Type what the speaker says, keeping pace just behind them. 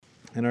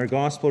And our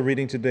gospel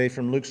reading today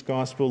from Luke's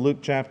Gospel, Luke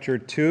chapter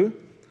 2,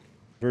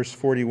 verse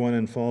 41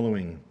 and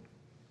following.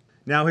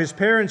 Now his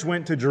parents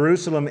went to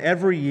Jerusalem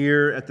every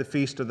year at the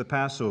feast of the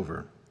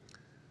Passover.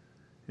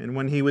 And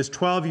when he was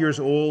 12 years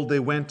old, they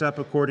went up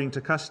according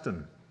to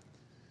custom.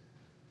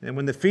 And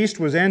when the feast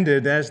was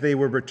ended, as they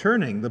were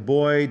returning, the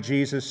boy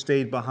Jesus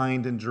stayed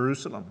behind in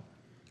Jerusalem.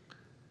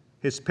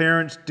 His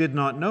parents did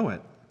not know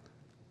it,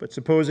 but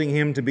supposing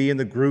him to be in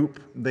the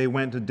group, they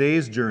went a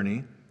day's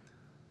journey.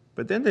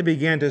 But then they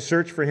began to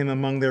search for him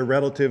among their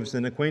relatives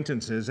and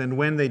acquaintances, and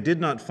when they did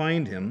not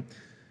find him,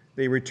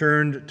 they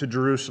returned to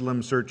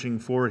Jerusalem searching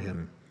for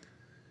him.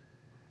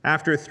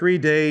 After 3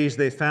 days,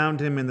 they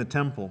found him in the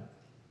temple,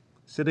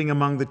 sitting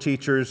among the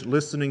teachers,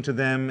 listening to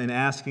them and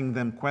asking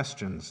them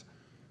questions.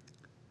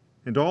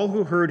 And all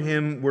who heard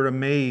him were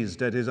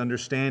amazed at his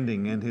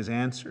understanding and his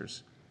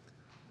answers.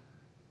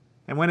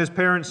 And when his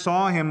parents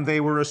saw him, they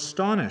were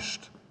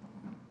astonished.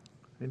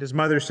 And his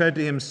mother said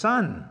to him,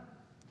 "Son,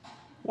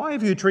 why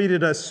have you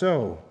treated us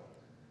so?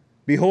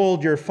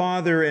 Behold, your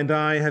father and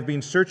I have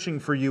been searching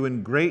for you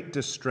in great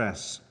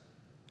distress."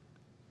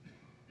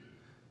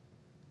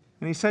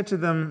 And he said to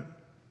them,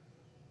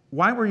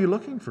 "Why were you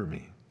looking for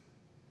me?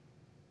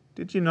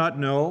 Did you not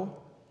know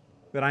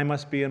that I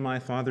must be in my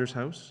Father's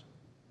house?"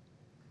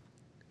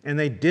 And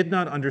they did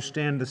not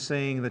understand the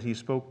saying that he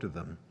spoke to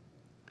them.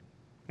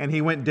 And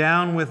he went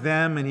down with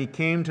them, and he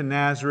came to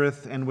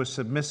Nazareth and was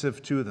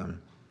submissive to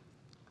them.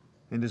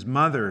 And his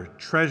mother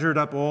treasured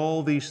up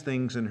all these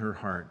things in her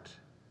heart.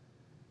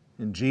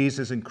 And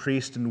Jesus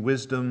increased in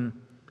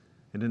wisdom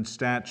and in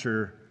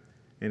stature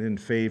and in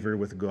favor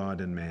with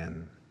God and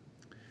man.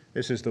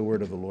 This is the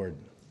word of the Lord.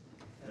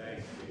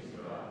 Thanks be to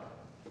God.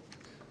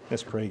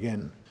 Let's pray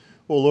again.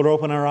 O Lord,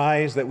 open our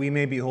eyes that we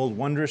may behold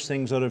wondrous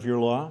things out of your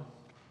law.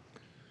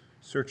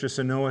 Search us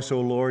and know us,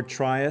 O Lord.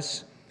 Try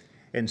us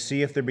and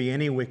see if there be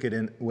any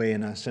wicked way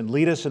in us, and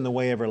lead us in the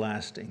way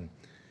everlasting.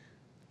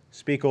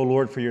 Speak, O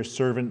Lord, for your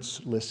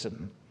servants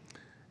listen.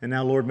 And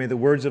now, Lord, may the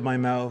words of my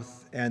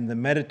mouth and the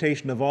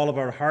meditation of all of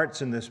our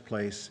hearts in this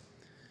place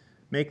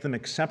make them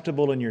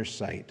acceptable in your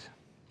sight.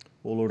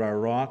 O Lord, our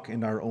rock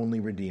and our only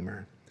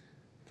Redeemer.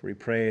 For we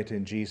pray it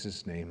in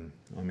Jesus' name.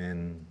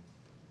 Amen.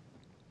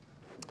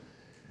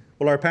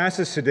 Well, our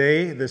passage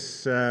today,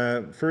 this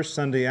first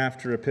Sunday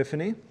after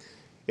Epiphany,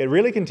 it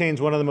really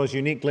contains one of the most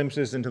unique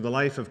glimpses into the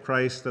life of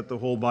Christ that the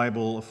whole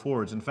Bible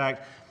affords. In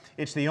fact,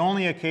 it's the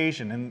only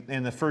occasion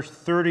in the first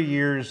 30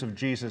 years of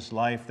Jesus'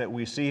 life that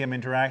we see him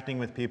interacting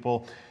with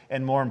people.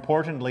 And more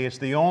importantly, it's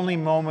the only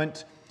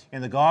moment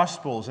in the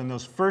Gospels in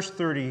those first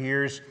 30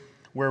 years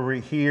where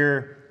we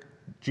hear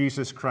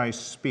Jesus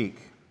Christ speak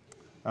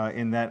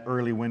in that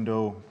early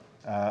window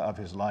of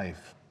his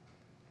life.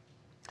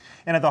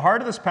 And at the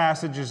heart of this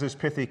passage is this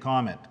pithy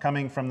comment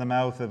coming from the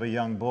mouth of a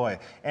young boy.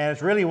 And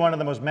it's really one of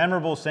the most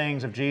memorable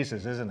sayings of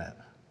Jesus, isn't it?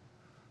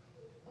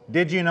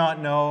 Did you not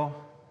know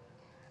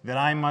that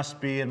I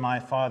must be in my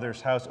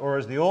Father's house? Or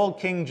as the old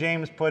King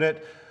James put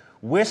it,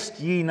 wist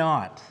ye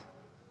not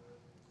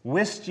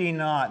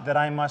that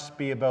I must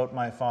be about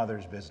my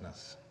Father's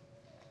business?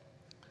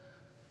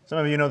 Some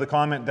of you know the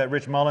comment that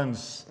Rich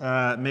Mullins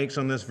makes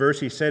on this verse.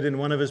 He said in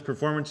one of his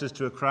performances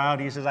to a crowd,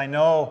 he says, "I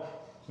know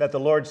that the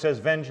Lord says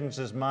vengeance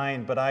is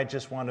mine, but I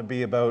just want to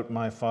be about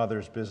my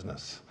Father's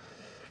business."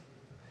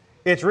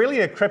 It's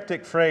really a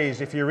cryptic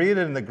phrase. If you read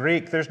it in the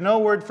Greek, there's no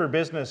word for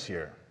business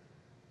here.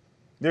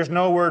 There's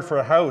no word for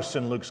a house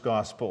in Luke's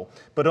gospel,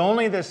 but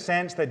only the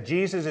sense that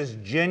Jesus is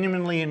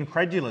genuinely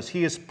incredulous.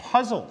 He is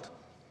puzzled.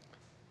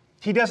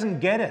 He doesn't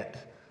get it,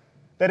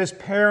 that his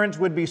parents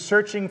would be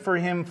searching for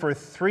him for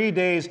 3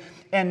 days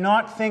and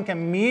not think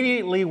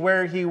immediately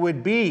where he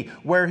would be,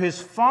 where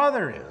his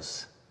Father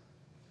is,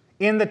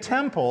 in the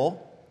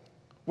temple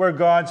where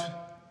God's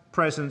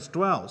presence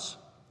dwells.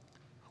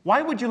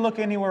 Why would you look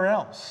anywhere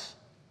else?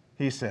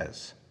 He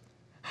says.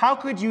 How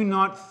could you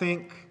not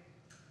think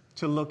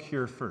to look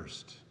here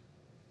first?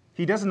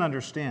 He doesn't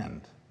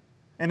understand.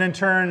 And in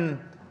turn,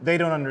 they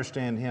don't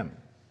understand him.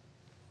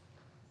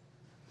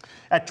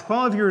 At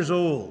 12 years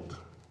old,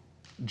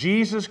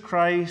 Jesus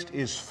Christ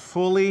is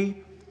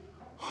fully,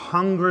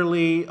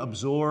 hungrily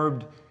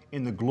absorbed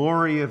in the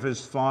glory of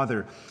his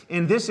Father.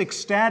 In this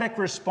ecstatic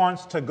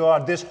response to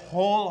God, this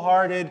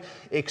wholehearted,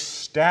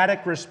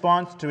 ecstatic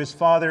response to his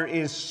Father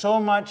is so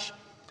much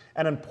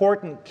an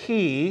important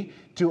key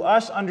to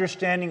us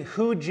understanding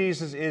who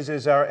Jesus is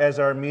as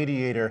our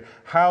mediator,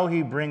 how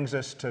he brings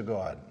us to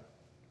God.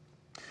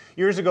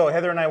 Years ago,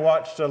 Heather and I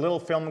watched a little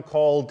film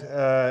called,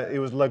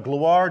 it was La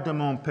Gloire de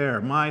mon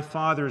Père, My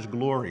Father's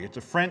Glory. It's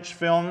a French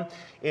film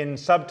in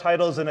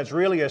subtitles, and it's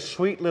really a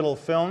sweet little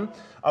film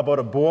about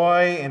a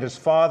boy and his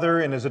father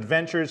and his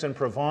adventures in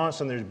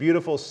Provence, and there's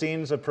beautiful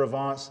scenes of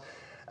Provence.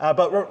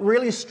 But what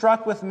really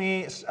stuck with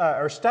me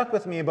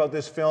about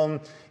this film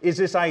is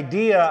this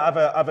idea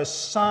of a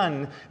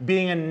son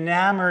being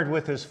enamored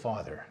with his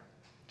father.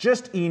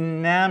 Just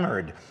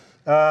enamored.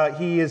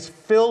 He is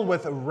filled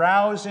with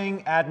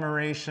rousing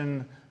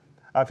admiration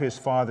of his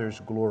Father's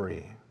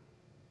glory.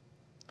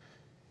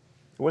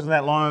 It wasn't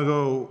that long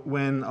ago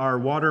when our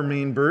water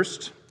main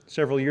burst.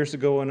 several years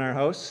ago in our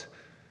house.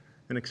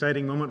 An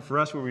exciting moment for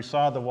us where we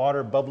saw the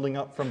water bubbling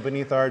up from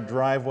beneath our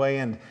driveway,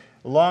 and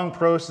a long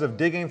process of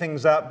digging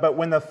things up. But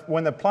when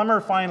the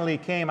plumber finally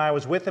came, I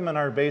was with him in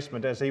our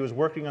basement as he was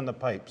working on the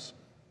pipes.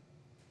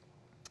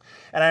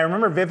 And I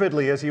remember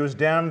vividly as he was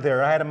down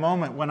there, I had a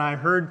moment when I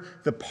heard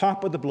the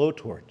pop of the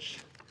blowtorch.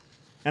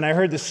 And I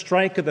heard the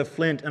strike of the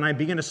flint, and I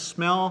began to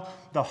smell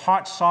the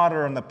hot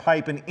solder on the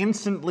pipe, and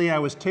instantly I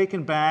was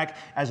taken back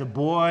as a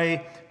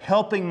boy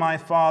helping my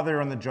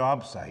father on the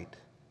job site.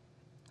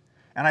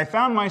 And I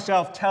found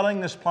myself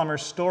telling this plumber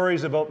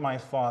stories about my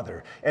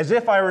father, as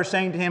if I were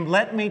saying to him,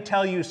 let me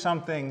tell you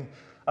something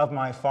of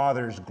my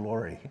father's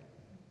glory.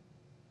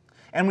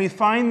 And we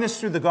find this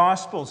through the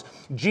Gospels.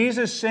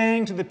 Jesus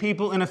saying to the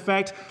people, in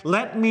effect,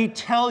 let me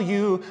tell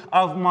you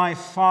of my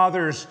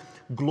Father's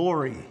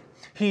glory.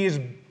 He is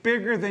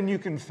bigger than you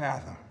can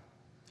fathom.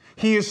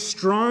 He is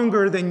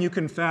stronger than you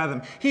can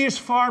fathom. He is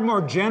far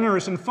more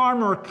generous and far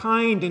more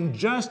kind and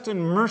just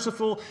and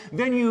merciful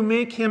than you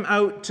make him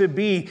out to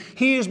be.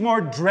 He is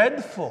more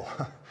dreadful.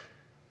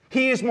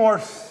 He is more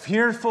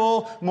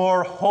fearful,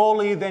 more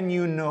holy than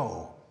you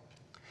know.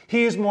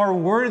 He is more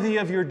worthy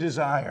of your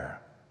desire,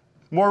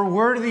 more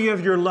worthy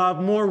of your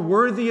love, more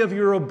worthy of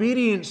your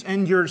obedience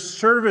and your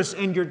service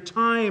and your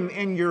time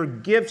and your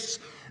gifts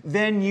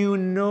than you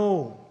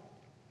know.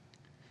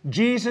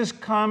 Jesus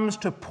comes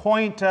to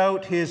point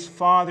out his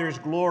Father's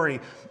glory,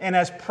 and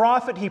as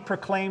prophet, he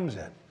proclaims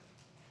it.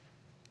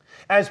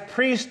 As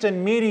priest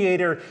and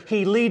mediator,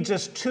 he leads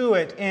us to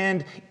it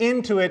and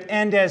into it,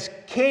 and as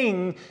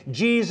king,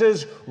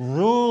 Jesus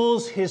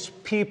rules his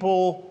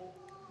people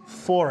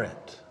for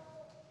it.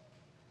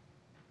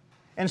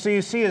 And so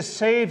you see, as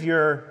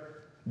Savior,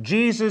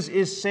 Jesus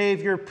is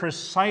Savior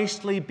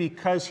precisely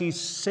because he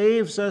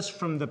saves us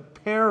from the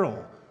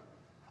peril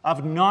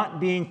of not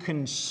being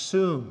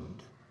consumed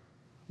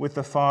with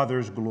the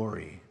Father's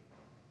glory,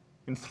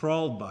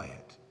 enthralled by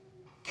it,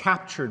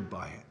 captured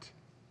by it,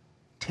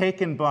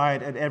 taken by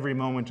it at every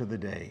moment of the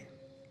day.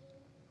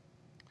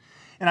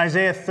 In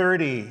Isaiah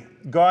 30,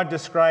 God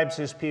describes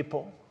his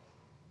people.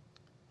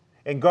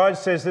 And God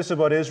says this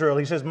about Israel.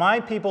 He says, my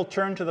people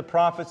turn to the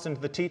prophets and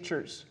to the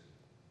teachers.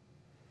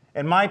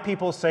 And my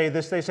people say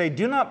this, they say,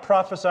 do not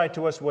prophesy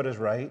to us what is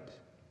right.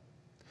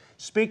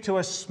 Speak to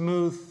us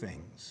smooth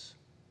things.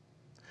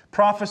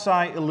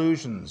 Prophesy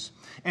illusions.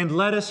 And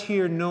let us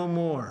hear no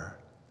more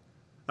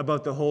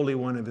about the Holy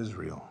One of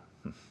Israel.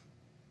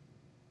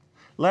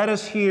 Let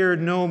us hear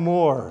no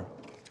more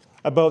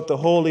about the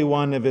Holy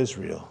One of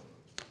Israel.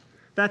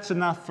 That's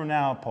enough for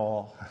now,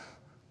 Paul,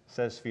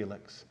 says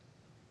Felix.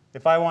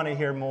 If I want to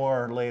hear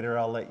more later,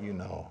 I'll let you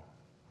know.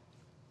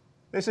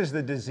 This is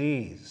the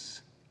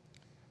disease.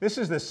 This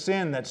is the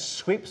sin that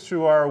sweeps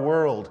through our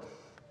world.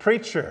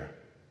 Preacher,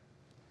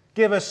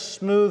 give us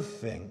smooth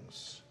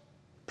things.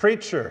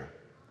 Preacher,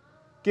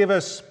 give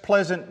us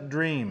pleasant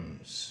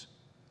dreams.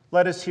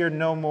 Let us hear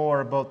no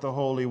more about the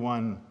Holy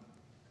One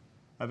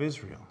of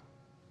Israel.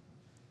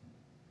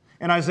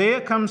 And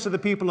Isaiah comes to the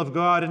people of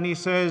God and he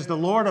says, the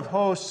Lord of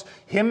hosts,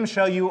 him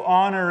shall you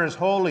honor as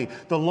holy.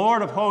 The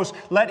Lord of hosts,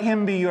 let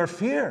him be your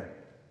fear.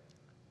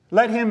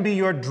 Let him be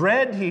your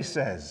dread, he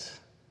says.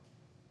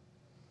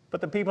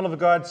 But the people of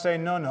God say,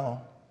 no,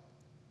 no.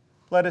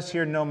 Let us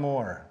hear no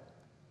more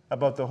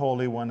about the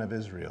Holy One of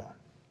Israel.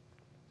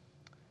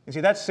 You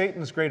see, that's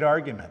Satan's great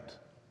argument.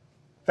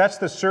 That's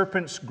the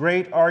serpent's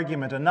great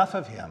argument. Enough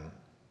of him.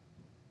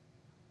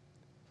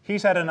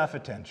 He's had enough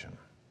attention.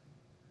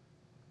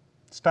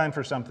 It's time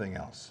for something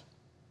else.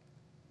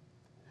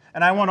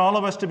 And I want all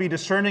of us to be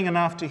discerning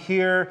enough to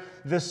hear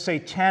this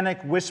satanic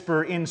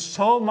whisper in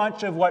so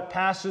much of what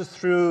passes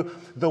through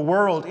the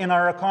world, in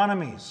our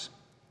economies,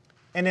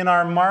 and in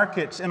our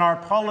markets, in our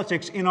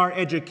politics, in our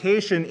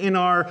education, in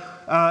our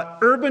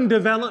urban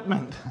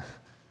development,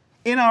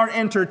 in our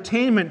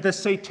entertainment. The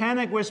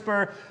satanic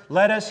whisper,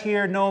 let us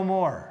hear no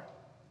more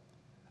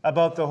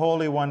about the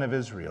Holy One of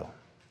Israel.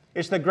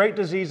 It's the great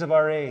disease of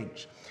our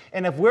age.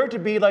 And if we're to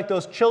be like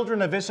those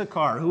children of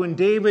Issachar, who in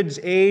David's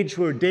age,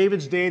 who in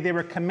David's day, they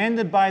were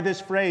commended by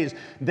this phrase,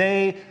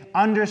 they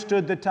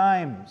understood the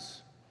times.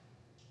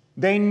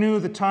 They knew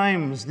the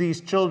times,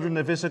 these children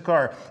of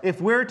Issachar.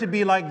 If we're to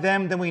be like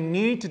them, then we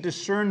need to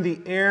discern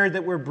the air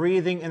that we're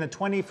breathing in the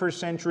 21st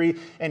century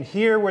and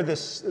hear where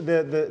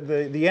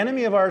the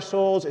enemy of our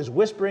souls is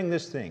whispering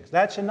these things.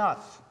 That's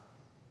enough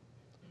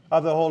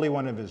of the Holy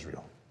One of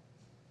Israel.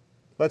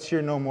 Let's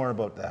hear no more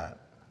about that.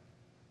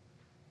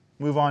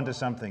 Move on to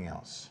something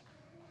else.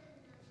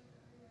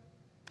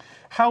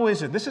 How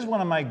is it? This is one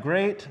of my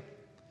great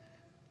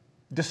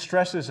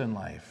distresses in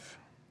life.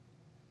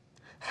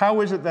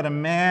 How is it that a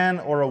man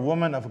or a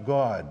woman of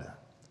God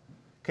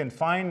can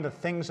find the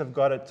things of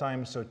God at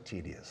times so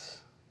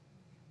tedious?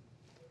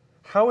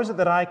 How is it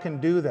that I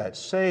can do that,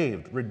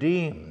 saved,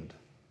 redeemed,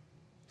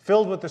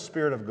 filled with the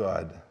Spirit of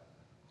God,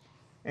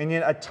 and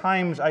yet at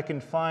times I can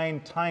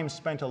find time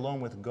spent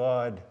alone with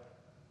God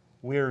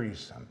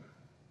wearisome?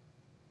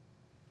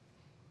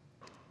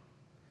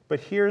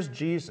 But here's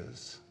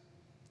Jesus,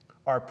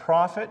 our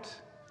prophet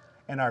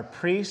and our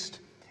priest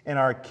and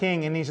our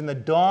King, and he's in the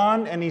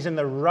dawn and he's in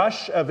the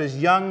rush of his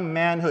young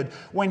manhood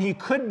when he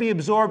could be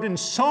absorbed in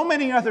so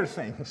many other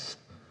things.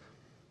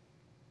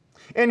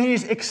 And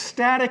he's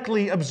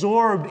ecstatically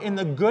absorbed in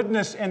the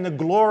goodness and the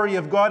glory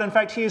of God. In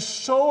fact, he is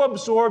so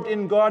absorbed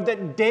in God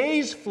that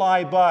days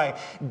fly by.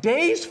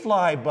 Days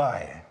fly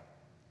by.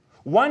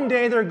 One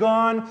day they're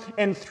gone,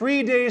 and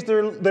 3 days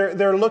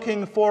they're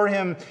looking for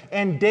him.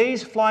 And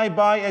days fly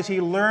by as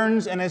he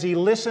learns and as he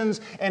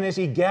listens and as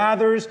he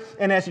gathers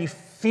and as he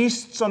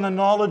feasts on the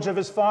knowledge of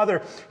his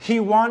Father. He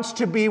wants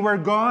to be where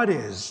God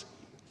is.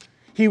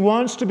 He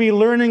wants to be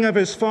learning of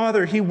his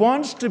Father. He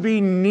wants to be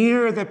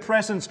near the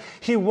presence.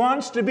 He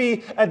wants to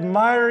be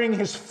admiring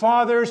his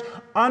Father's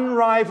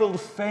unrivaled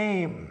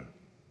fame.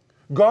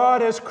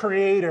 God as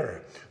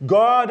creator,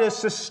 God as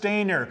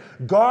sustainer,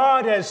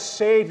 God as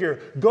Savior,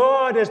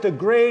 God as the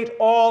great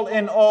all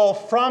in all,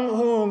 from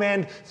whom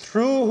and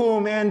through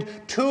whom and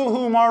to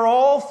whom are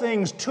all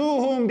things, to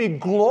whom be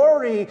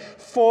glory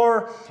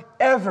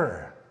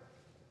forever.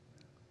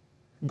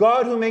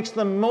 God who makes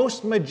the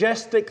most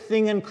majestic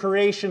thing in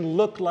creation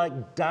look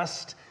like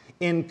dust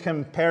in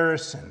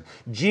comparison.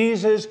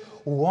 Jesus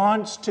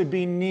wants to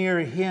be near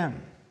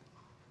him.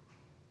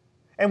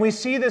 And we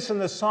see this in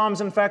the Psalms.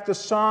 In fact, the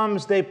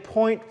Psalms, they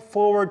point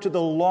forward to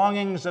the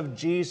longings of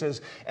Jesus.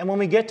 And when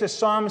we get to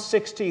Psalm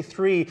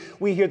 63,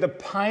 we hear the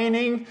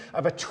pining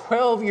of a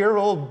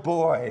 12-year-old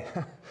boy.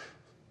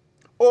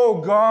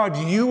 Oh God,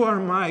 you are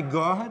my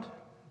God.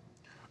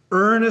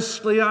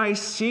 Earnestly I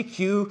seek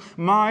you,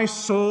 my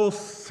soul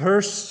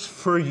thirsts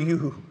for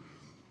you.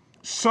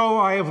 So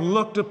I have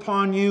looked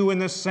upon you in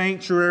the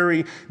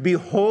sanctuary,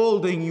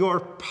 beholding your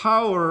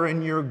power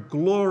and your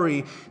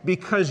glory,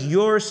 because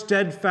your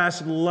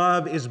steadfast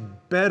love is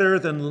better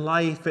than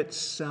life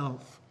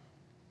itself.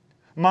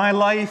 My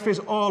life is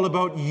all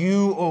about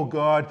you, O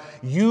God.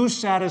 You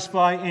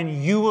satisfy,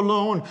 and you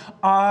alone.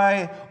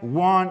 I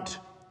want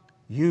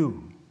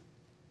you.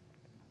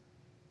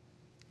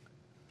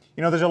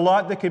 You know, there's a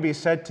lot that could be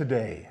said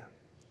today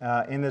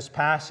in this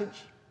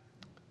passage.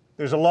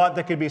 There's a lot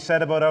that could be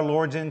said about our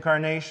Lord's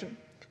incarnation.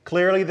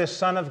 Clearly, the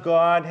Son of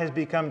God has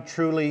become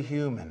truly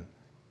human.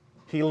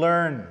 He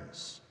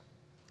learns.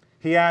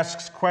 He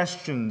asks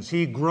questions.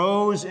 He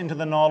grows into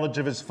the knowledge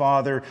of his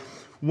Father,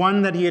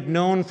 one that he had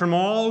known from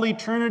all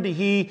eternity.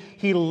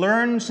 He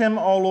learns him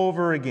all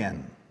over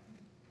again.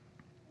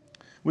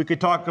 We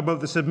could talk about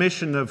the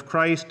submission of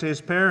Christ to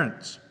his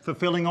parents,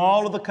 fulfilling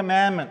all of the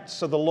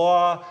commandments of the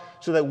law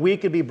so that we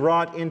could be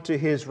brought into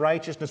his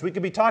righteousness. We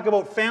could be talking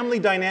about family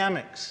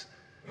dynamics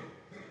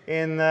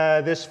in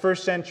this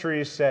first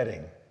century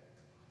setting,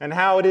 and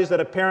how it is that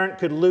a parent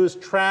could lose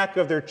track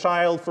of their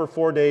child for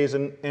 4 days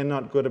and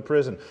not go to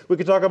prison. We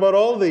could talk about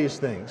all these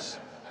things.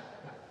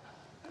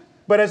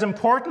 But as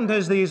important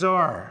as these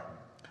are,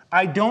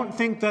 I don't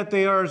think that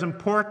they are as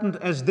important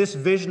as this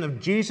vision of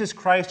Jesus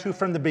Christ, who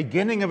from the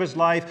beginning of his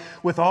life,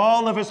 with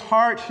all of his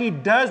heart, he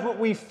does what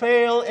we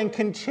fail and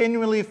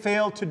continually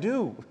fail to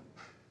do,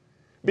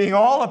 being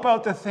all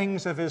about the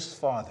things of his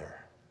Father.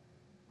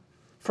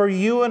 For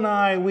you and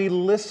I, we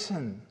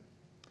listen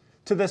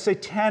to the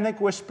satanic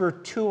whisper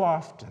too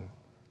often,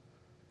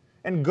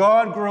 and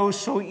God grows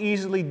so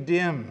easily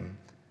dim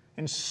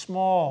and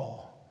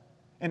small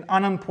and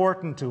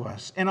unimportant to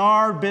us, and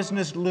our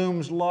business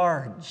looms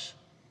large,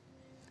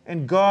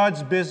 and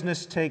God's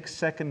business takes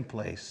second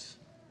place.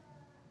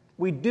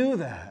 We do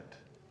that.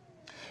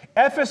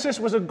 Ephesus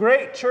was a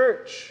great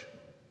church.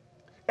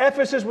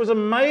 Ephesus was a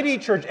mighty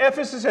church.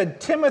 Ephesus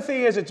had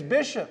Timothy as its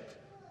bishop.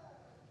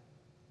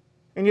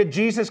 And yet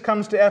Jesus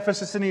comes to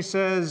Ephesus and he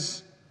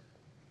says,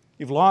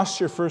 you've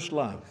lost your first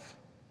love.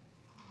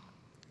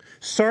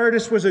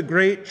 Sardis was a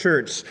great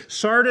church.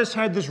 Sardis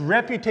had this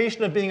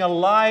reputation of being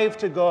alive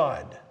to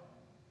God.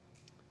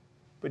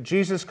 But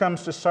Jesus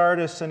comes to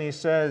Sardis and he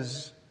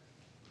says,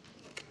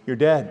 you're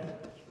dead.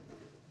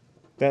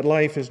 That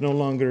life is no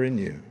longer in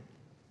you.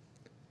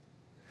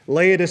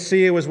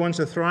 Laodicea was once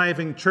a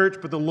thriving church,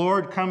 but the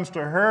Lord comes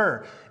to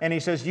her and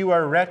he says, you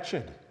are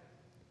wretched,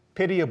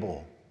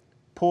 pitiable,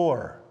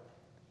 poor,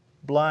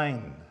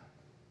 blind,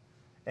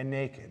 and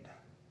naked.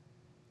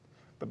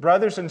 But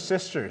brothers and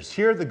sisters,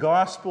 hear the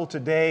gospel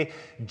today.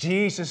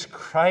 Jesus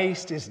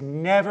Christ is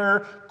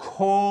never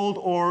cold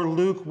or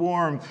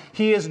lukewarm.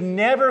 He is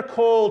never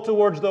cold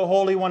towards the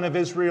Holy One of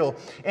Israel.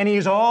 And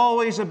he's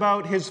always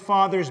about his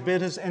Father's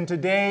business. And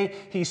today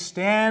he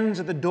stands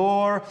at the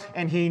door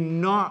and he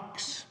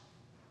knocks.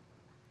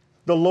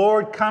 The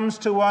Lord comes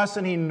to us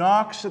and he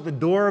knocks at the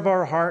door of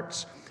our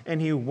hearts,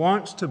 and he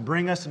wants to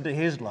bring us into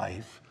his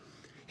life.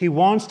 He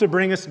wants to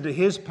bring us into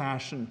his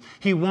passion.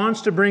 He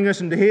wants to bring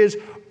us into his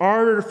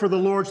ardor for the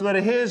Lord, so that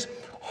his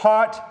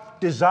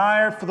hot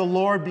desire for the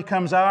Lord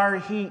becomes our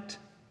heat.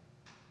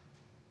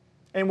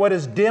 And what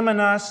is dim in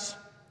us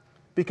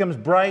becomes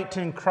bright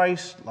in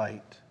Christ's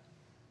light.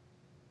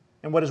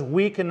 And what is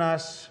weak in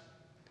us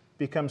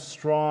becomes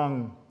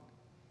strong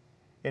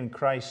in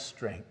Christ's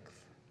strength.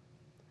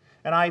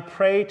 And I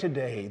pray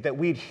today that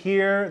we'd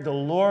hear the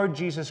Lord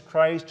Jesus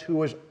Christ, who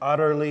was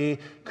utterly,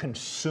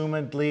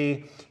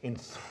 consumedly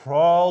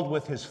enthralled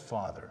with his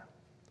Father,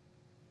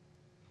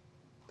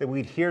 that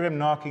we'd hear him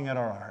knocking at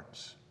our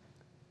hearts,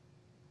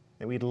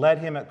 that we'd let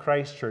him at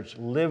Christ Church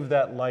live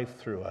that life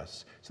through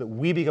us so that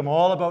we become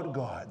all about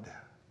God.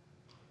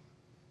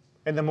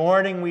 In the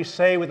morning we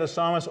say with the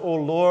psalmist, "O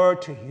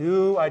Lord, to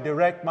you I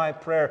direct my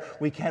prayer."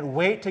 We can't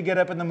wait to get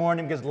up in the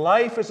morning because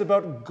life is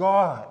about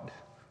God.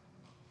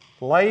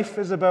 Life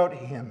is about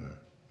him.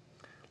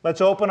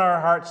 Let's open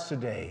our hearts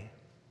today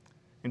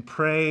and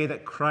pray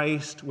that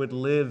Christ would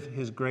live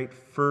his great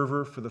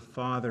fervor for the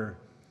Father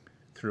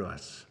through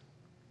us.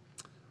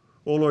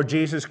 O Lord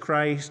Jesus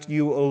Christ,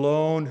 you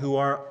alone who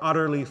are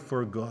utterly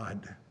for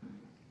God,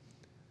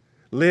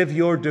 live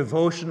your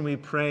devotion, we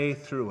pray,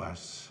 through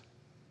us.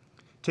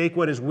 Take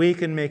what is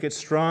weak and make it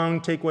strong.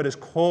 Take what is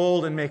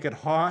cold and make it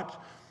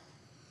hot.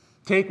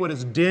 Take what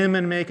is dim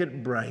and make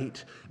it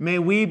bright. May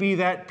we be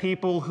that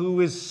people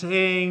who is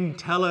saying,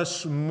 "Tell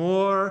us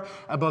more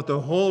about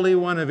the Holy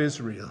One of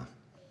Israel."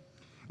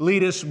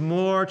 Lead us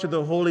more to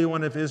the Holy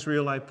One of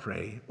Israel, I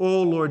pray.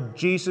 O Lord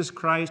Jesus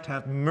Christ,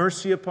 have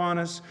mercy upon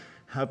us.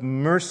 Have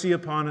mercy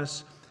upon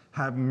us.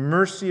 Have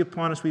mercy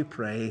upon us, we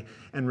pray,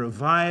 and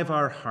revive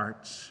our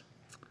hearts.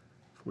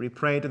 For we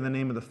pray it in the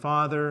name of the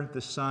Father,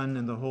 the Son,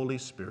 and the Holy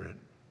Spirit.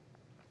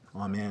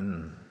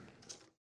 Amen.